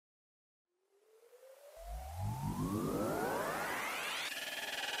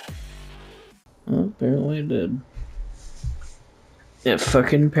Apparently it did. It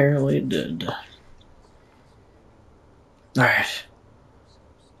fucking apparently did. Alright.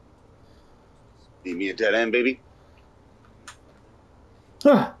 Need me a dead end, baby?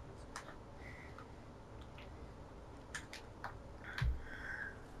 Ah.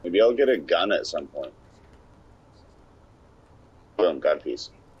 Maybe I'll get a gun at some point. Boom, gun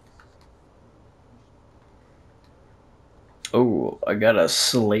piece. Oh, I got a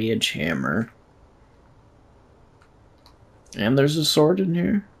sledgehammer. And there's a sword in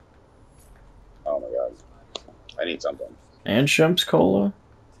here. Oh my god. I need something. And Shemp's Cola.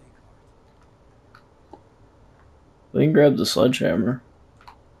 We can grab the sledgehammer.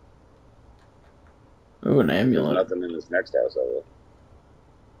 Ooh, an There's amulet. nothing in this next house, over.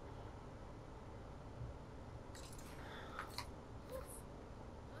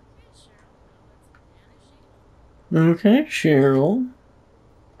 Okay, Cheryl.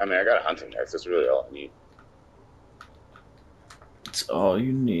 I mean, I got a hunting knife. That's really all I need. That's all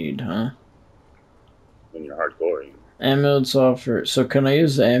you need, huh? When you're hardcore. Amulets offer. So can I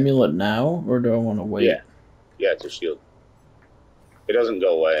use the amulet now, or do I want to wait? Yeah. Yeah, it's a shield. It doesn't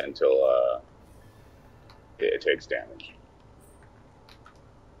go away until it takes damage.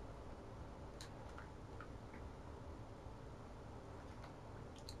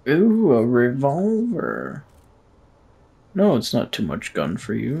 Ooh, a revolver. No, it's not too much gun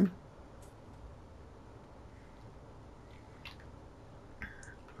for you.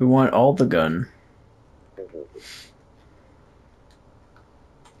 We want all the gun.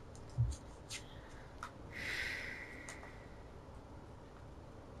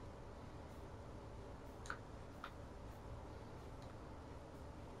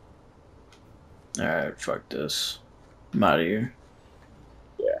 Alright, fuck this. I'm out of here.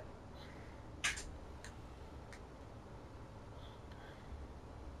 Yeah.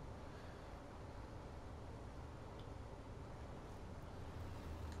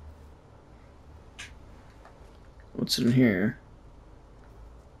 What's in here?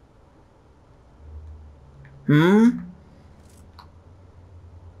 Hmm?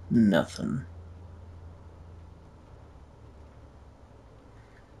 Nothing.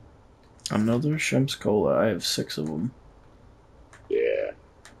 Another Shemp's Cola. I have 6 of them. Yeah.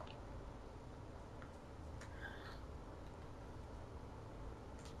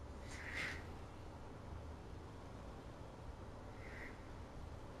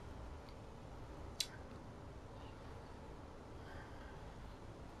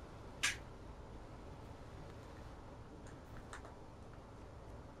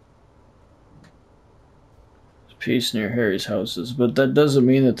 Piece near Harry's houses, but that doesn't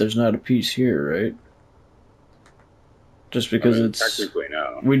mean that there's not a piece here, right? Just because I mean, it's... technically,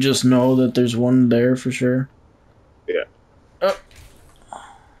 no. We just know that there's one there for sure. Yeah. Oh.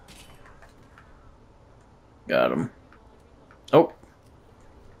 Got him. Oh.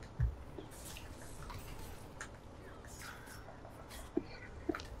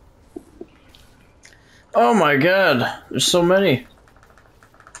 Oh my god. There's so many.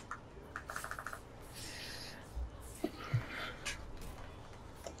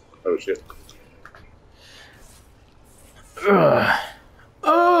 Oh shit. Ugh.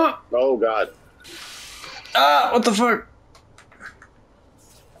 Oh god. Ah, what the fuck?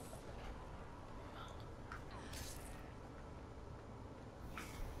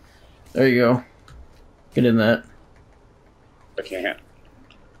 There you go. Get in that. I can't.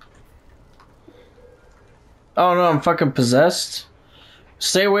 Oh no, I'm fucking possessed.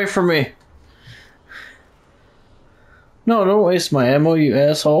 Stay away from me. No, don't waste my ammo, you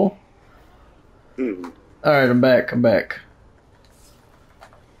asshole. Hmm. Alright, I'm back. I'm back.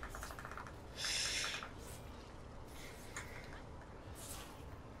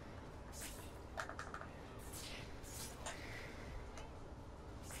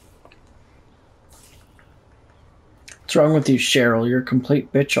 What's wrong with you, Cheryl? You're a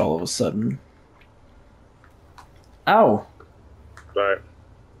complete bitch all of a sudden. Ow! Sorry.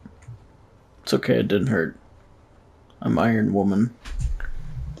 It's okay, it didn't hurt. I'm Iron Woman.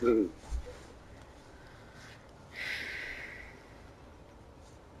 Well,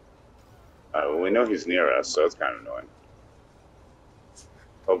 we know he's near us, so it's kind of annoying.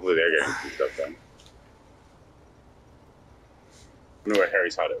 Hopefully they're getting some stuff done. I wonder where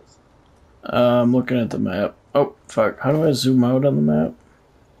Harry's hut is. I'm looking at the map. Oh, fuck. How do I zoom out on the map?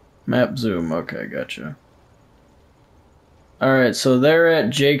 Map zoom. Okay, gotcha. Alright, so they're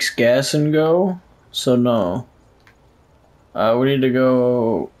at Jake's Gas and Go. So no. We need to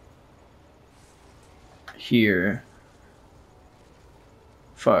go here.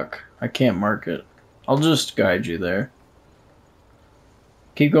 Fuck. I can't mark it. I'll just guide you there.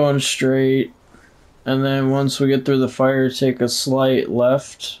 Keep going straight. And then once we get through the fire, take a slight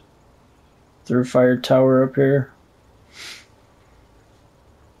left through fire tower up here.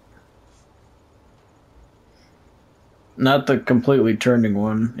 Not the completely turning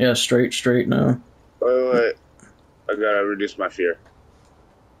one. Yeah, straight now. Wait. I gotta reduce my fear.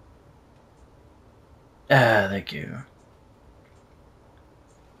 Ah, thank you.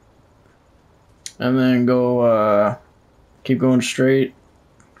 And then go, keep going straight.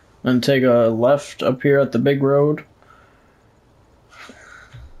 Then take a left up here at the big road.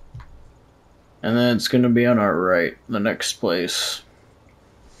 And then it's gonna be on our right, the next place.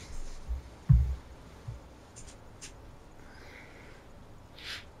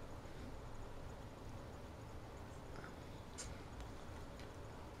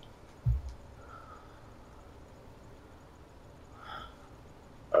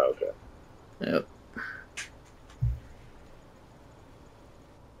 Oh, okay. Yep.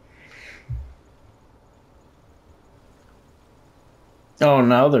 Oh,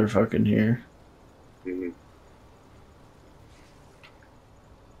 now they're fucking here. Mm-hmm.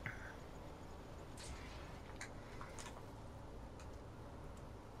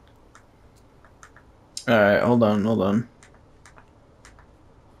 Alright, hold on. Alright.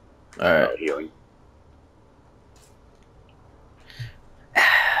 Oh, healing.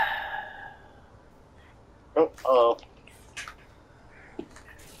 Oh.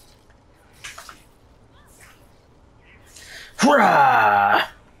 Hurrah!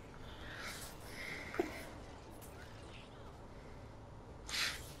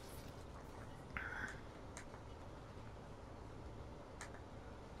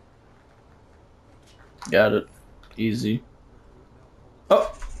 Got it. Easy.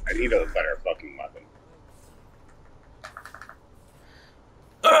 Oh! I need a better fucking weapon.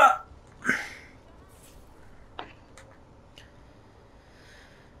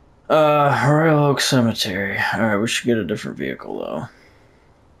 Royal Oak Cemetery. Alright, we should get a different vehicle, though.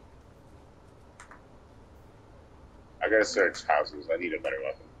 I gotta search houses. I need a better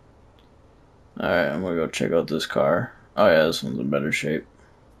weapon. Alright, I'm gonna go check out this car. Oh yeah, this one's in better shape.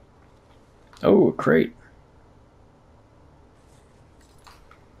 Oh, a crate.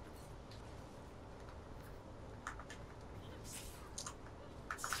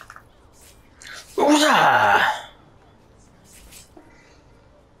 Ooh-ah!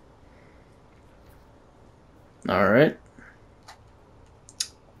 Alright.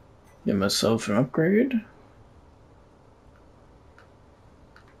 Get myself an upgrade.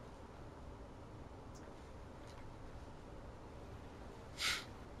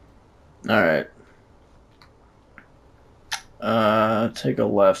 Alright. Take a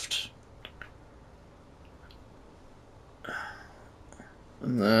left.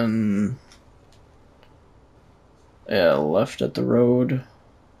 And then... yeah, left at the road.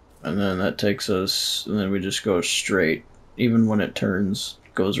 And then that takes us... and then we just go straight. Even when it turns,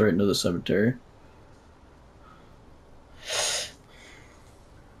 it goes right into the cemetery.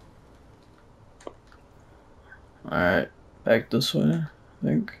 Alright, back this way, I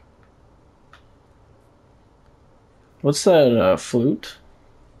think. What's that, flute?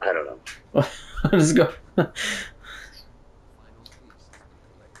 I don't know. Let's go.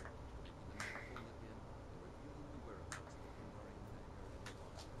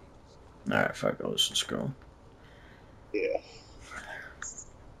 Alright, fuck it, let's just go. Yeah.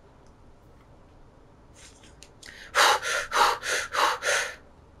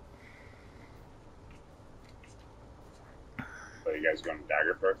 So you guys going to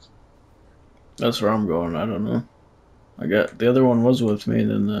Dagger first? That's where I'm going, I don't know. I got the other one was with me,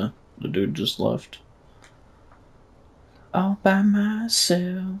 and then the dude just left. All by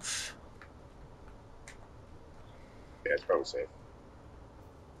myself. Yeah, it's probably safe.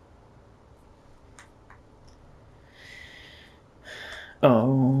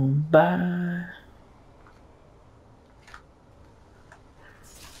 Oh, bye.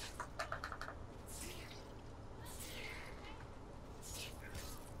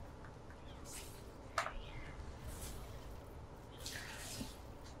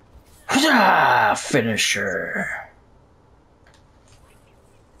 Finisher.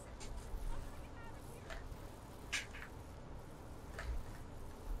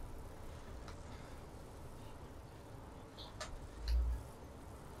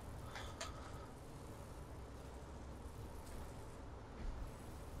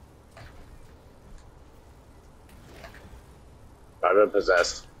 I've been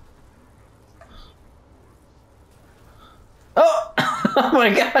possessed. Oh! Oh my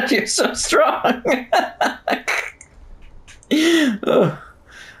god, you're so strong! Oh,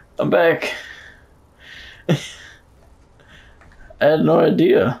 I'm back. I had no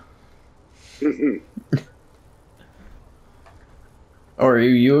idea. Or are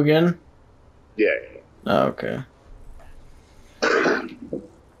you again? Yeah. Oh, okay.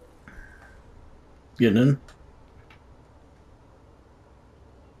 Getting in?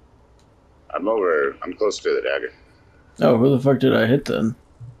 I'm close to the dagger. Oh, who the fuck did I hit then?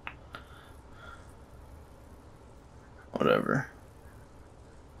 Whatever.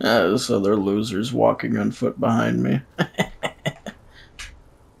 Ah, this other loser's walking on foot behind me.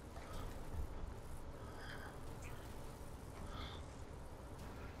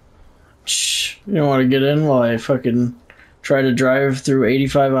 Shh. You don't want to get in while I fucking try to drive through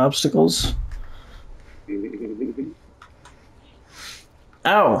 85 obstacles?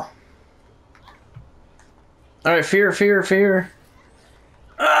 Ow! Alright, fear.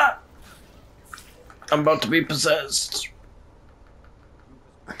 Ah! I'm about to be possessed.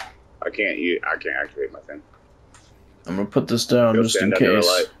 I can't activate my thing. I'm gonna put this down Go just in stand under a case.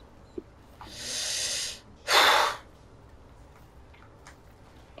 light.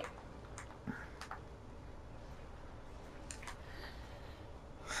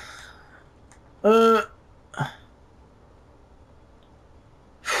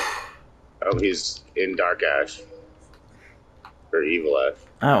 Oh, he's in Dark Ash. Or Evil Ash.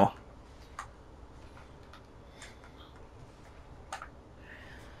 Ow.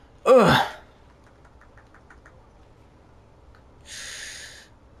 Ugh.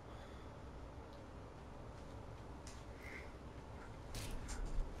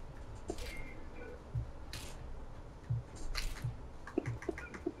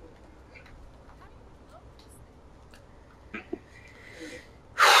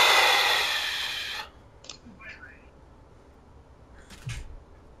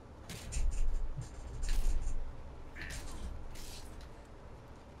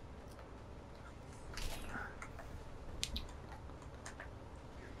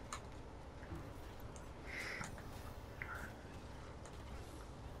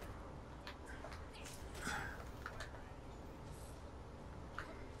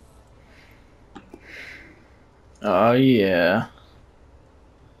 Oh yeah.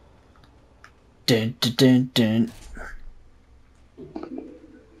 Dun dun dun dun.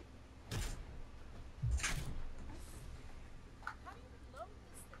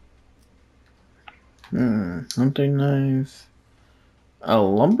 Hunting knife. A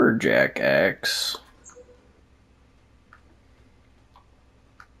lumberjack axe.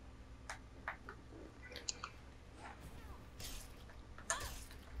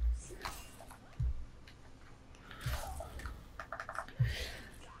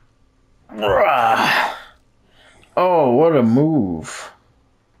 Rah. Oh, what a move.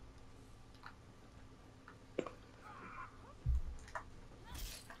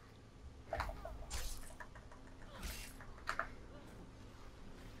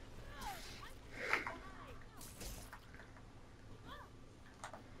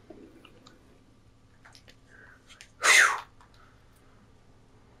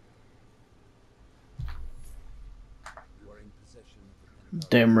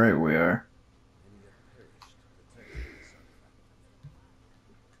 Damn right we are.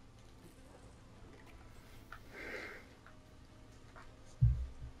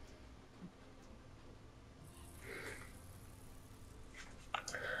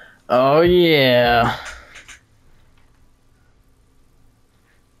 Oh yeah.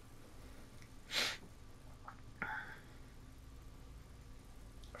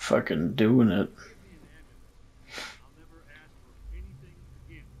 Fucking doing it.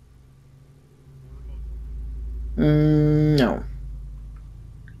 No.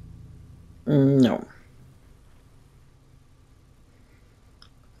 No.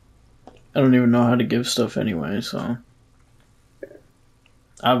 I don't even know how to give stuff anyway, so.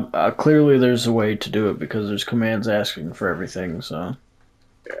 Clearly there's a way to do it because there's commands asking for everything, so.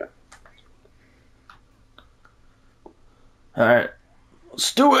 Yeah. Alright.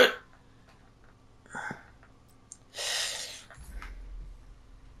 Let's do it!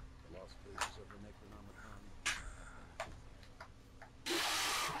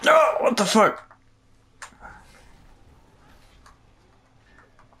 No! What the fuck?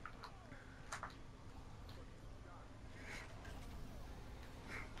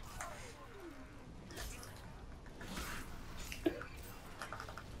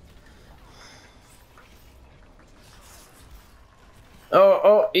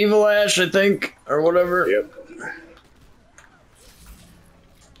 Oh, Evil Ash, I think, or whatever. Yep.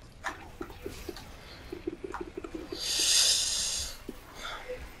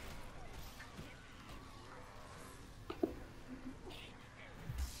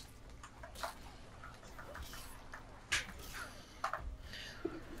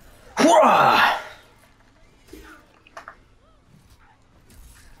 Wah!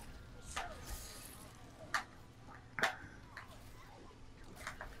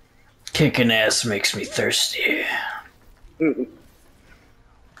 Kicking ass makes me thirsty.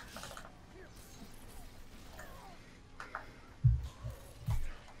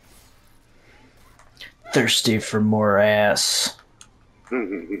 Thirsty for more ass.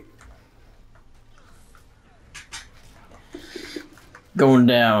 Going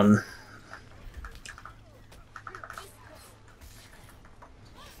down.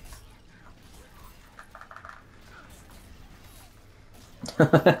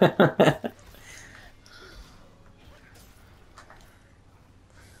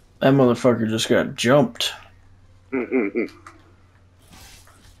 That motherfucker just got jumped.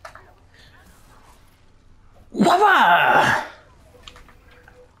 Waba!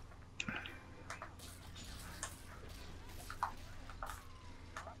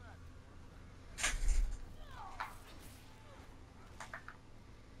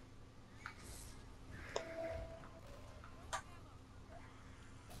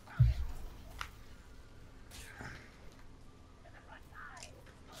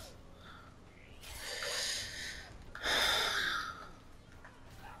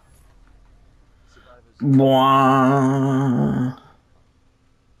 Bwah.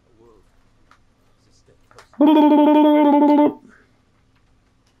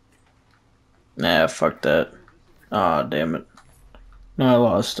 Nah, fuck that. Ah, damn it. No, I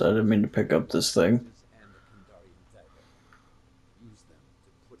lost. I didn't mean to pick up this thing.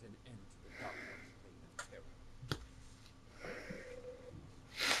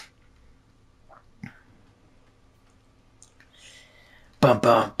 Bum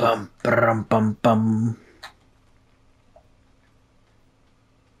bum bum bum bum bum.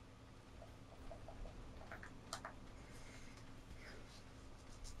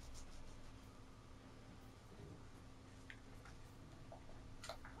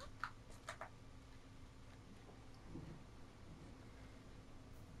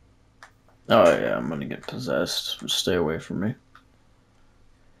 Oh yeah, I'm gonna get possessed. Just stay away from me.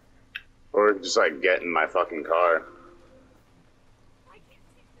 Or just like get in my fucking car.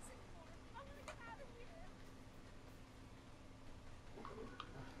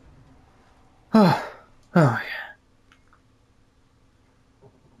 Oh yeah.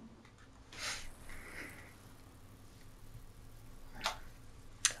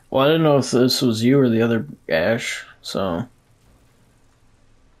 Well, I didn't know if this was you or the other Ash, so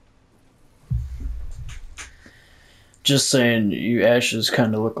just saying, you Ashes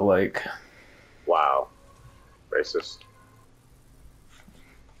kind of look alike. Wow. Racist.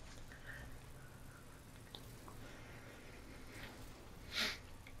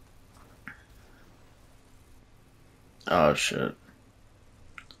 Oh shit.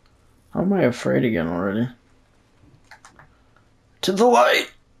 How am I afraid again already? To the light!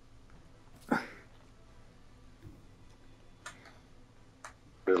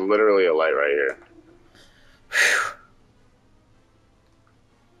 There's literally a light right here. Whew.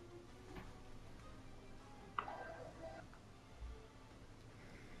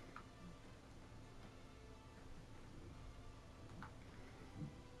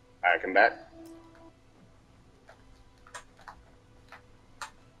 Alright, come back.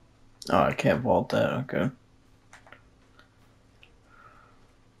 Oh, I can't vault that, okay.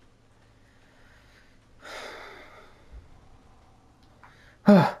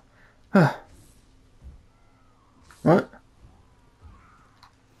 What?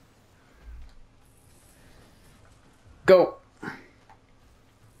 Go!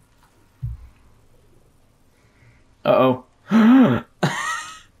 Uh-oh.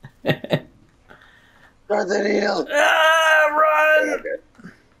 Nathaniel! Run! Okay.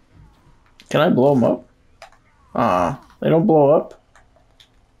 Can I blow them up? They don't blow up?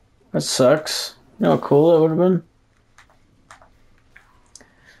 That sucks. You know how cool that would have been?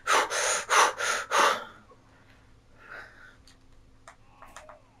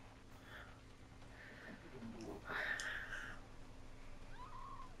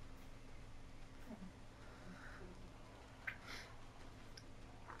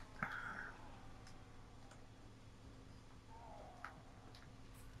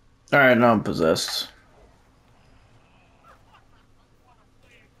 Alright, now I'm possessed.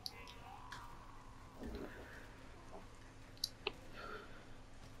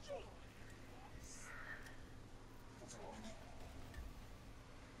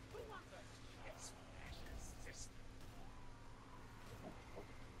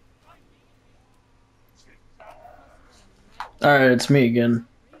 Alright, it's me again.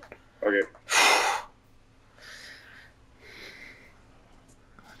 Okay.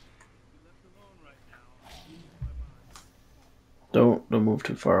 Don't move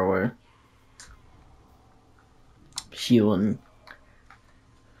too far away. Healing.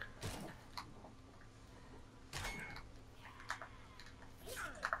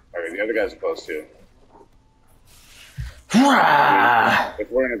 Okay, the other guys are close too. Hurrah!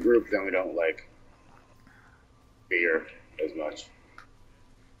 If we're in a group, then we don't like fear as much.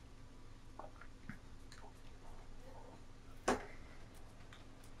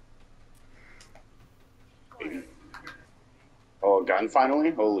 Oh, a gun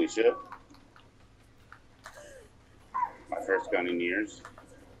finally? Holy shit. My first gun in years.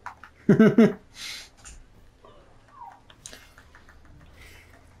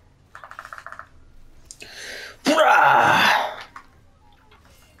 Hurrah!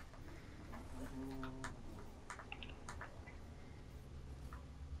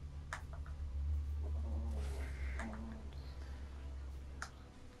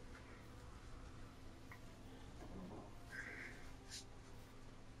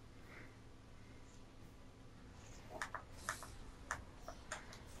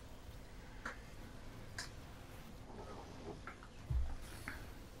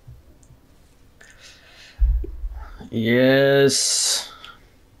 Yes.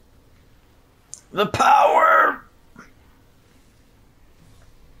 The power.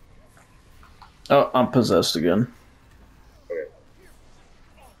 Oh, I'm possessed again. Okay.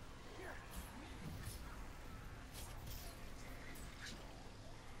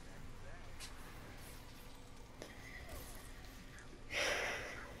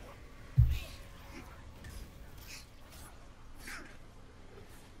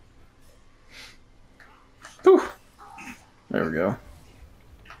 Whew. There we go.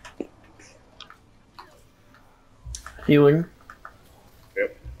 Healing.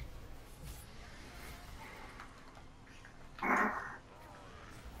 Yep.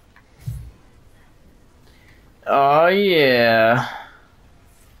 Oh, yeah.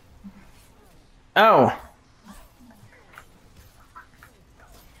 Oh.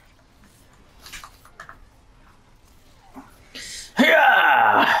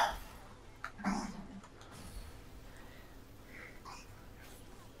 Yeah.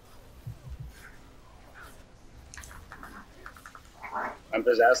 I'm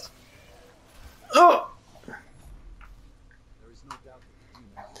possessed. Oh.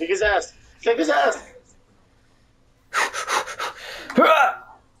 Kick his ass! Kick his ass! Hurrah!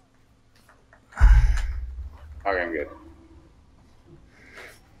 Okay, I'm good.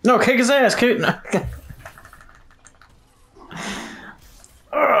 No, kick his ass. Kick. No.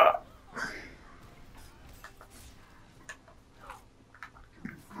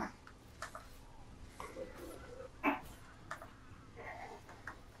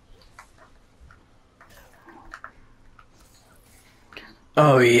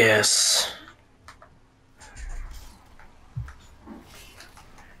 Oh, yes.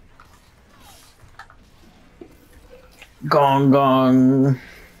 Gong gong.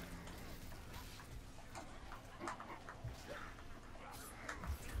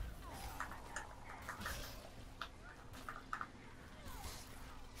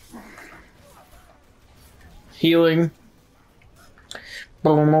 Healing.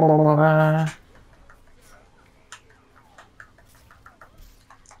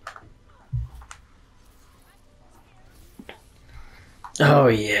 Oh,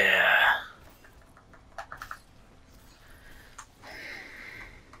 yeah.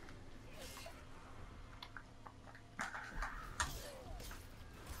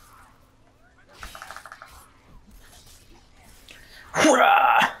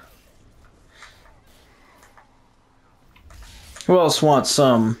 Hurrah! Who else wants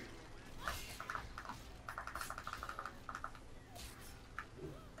some?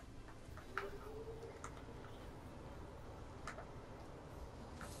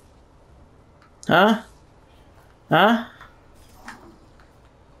 Huh? Huh?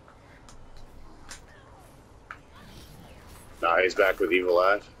 Nah, he's back with Evil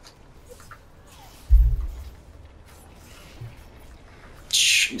Eye.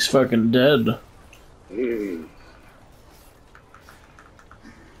 He's fucking dead. Mm.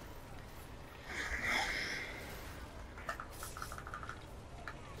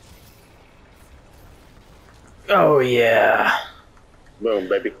 Oh, yeah. Boom,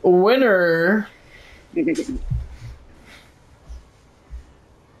 baby. Winner.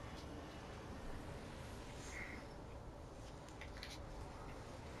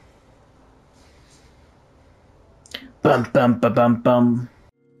 Bum, bum, ba, bum, bum.